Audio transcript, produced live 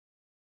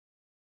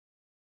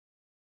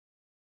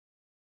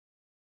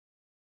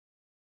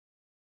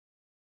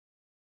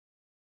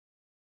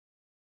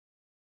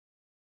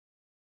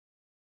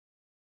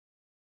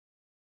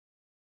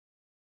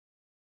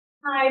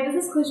Hi, this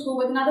is Khushbu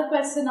with another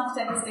question of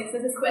statistics.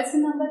 This is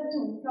question number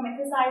 2 from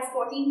exercise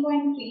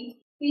 14.3,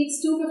 page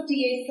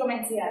 258 from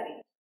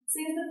NCERT. It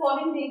says the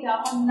following data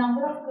on the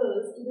number of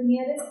girls to the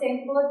nearest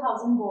 10 per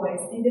 1000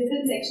 boys in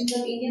different sections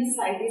of Indian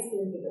society is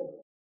given below.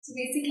 So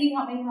basically,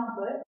 हमें यहाँ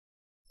पर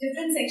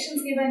different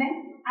sections given है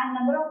and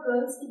number of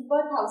girls to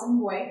per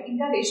 1000 boy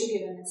इनका ratio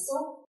given है.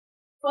 So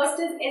first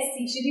is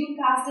SC, scheduled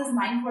caste is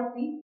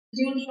 940,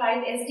 scheduled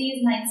tribe ST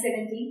is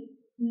 970,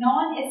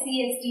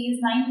 non-SC ST is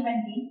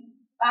 920.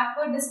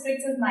 Backward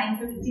districts is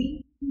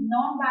 950,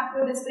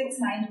 non-backward districts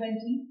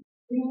 920,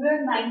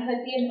 rural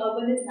 930 and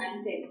urban is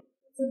 910.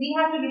 So we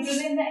have to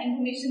represent the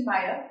information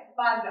by a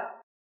bar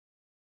graph.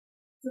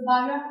 So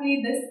bar graph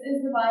में this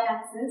is the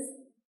y-axis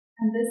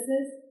and this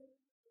is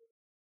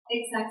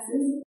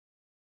x-axis.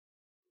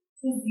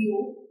 So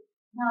 0.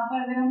 यहाँ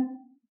पर अगर हम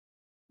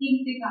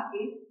तीन दिखा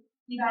के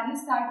ये value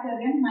start कर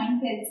रहे हैं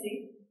 910 से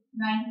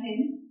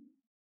 910,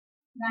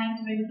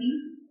 920,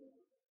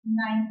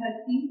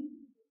 930.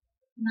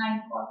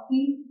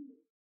 940,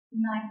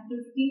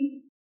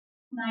 950,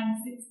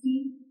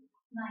 960,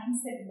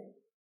 970.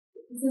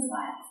 This is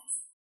y-axis.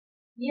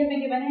 Here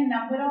we given a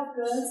number of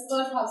girls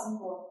per 1000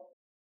 boys.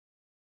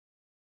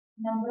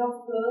 Number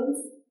of girls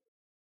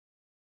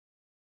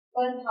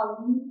per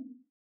 1000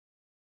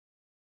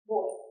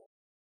 boys.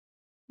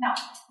 Now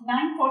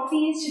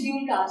 940 is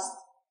scheduled caste.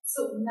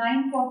 So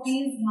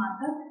 940 is यहाँ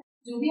तक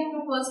जो भी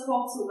आपका first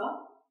box होगा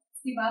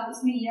उसके बाद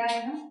उसमें ये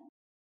आएगा.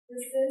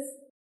 This is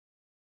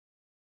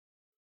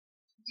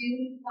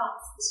scheduled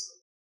caste.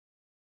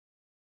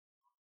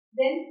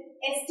 Then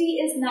ST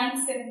is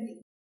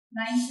 970.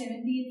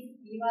 970 is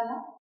ये वाला.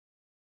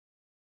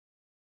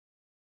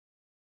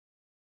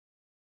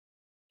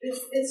 This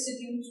is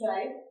scheduled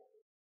tribe.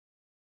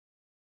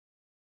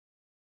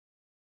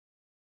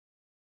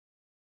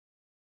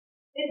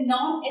 Then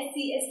non-SC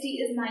ST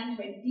is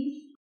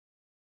 920.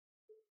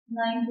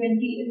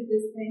 920 is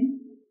this thing,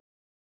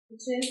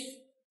 which is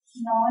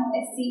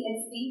non-SC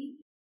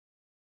ST.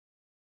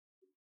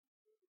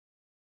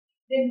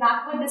 Then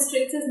backward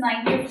districts is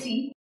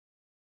 950.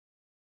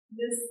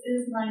 This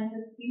is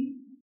 950.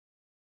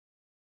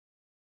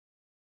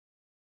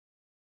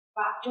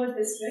 Backward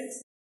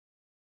districts.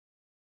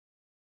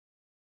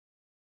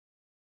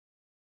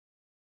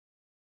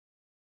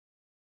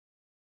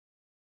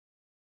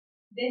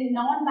 Then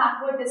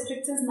non-backward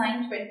districts is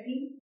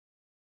 920.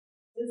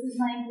 This is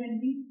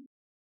 920.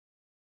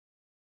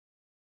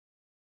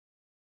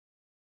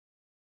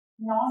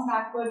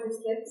 Non-backward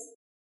districts.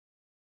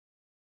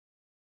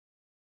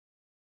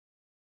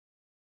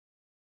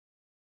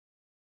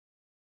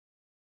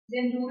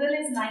 Then rural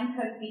is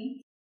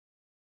 930.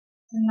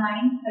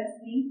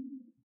 930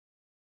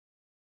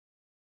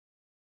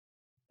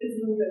 is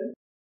rural.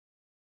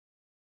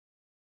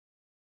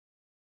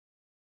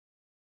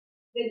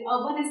 Then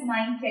urban is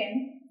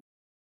 910.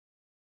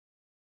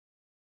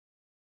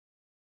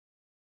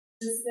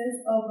 This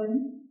is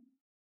urban.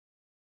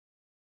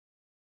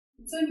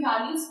 So in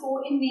values को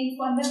इन names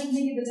को अंदर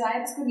लिखने के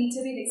बजाय इसको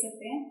नीचे भी लिख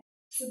सकते हैं.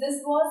 So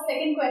this was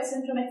second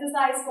question from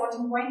exercise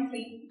 14.3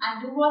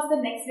 and do watch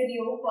the next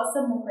video for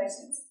some more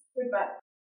questions. Goodbye.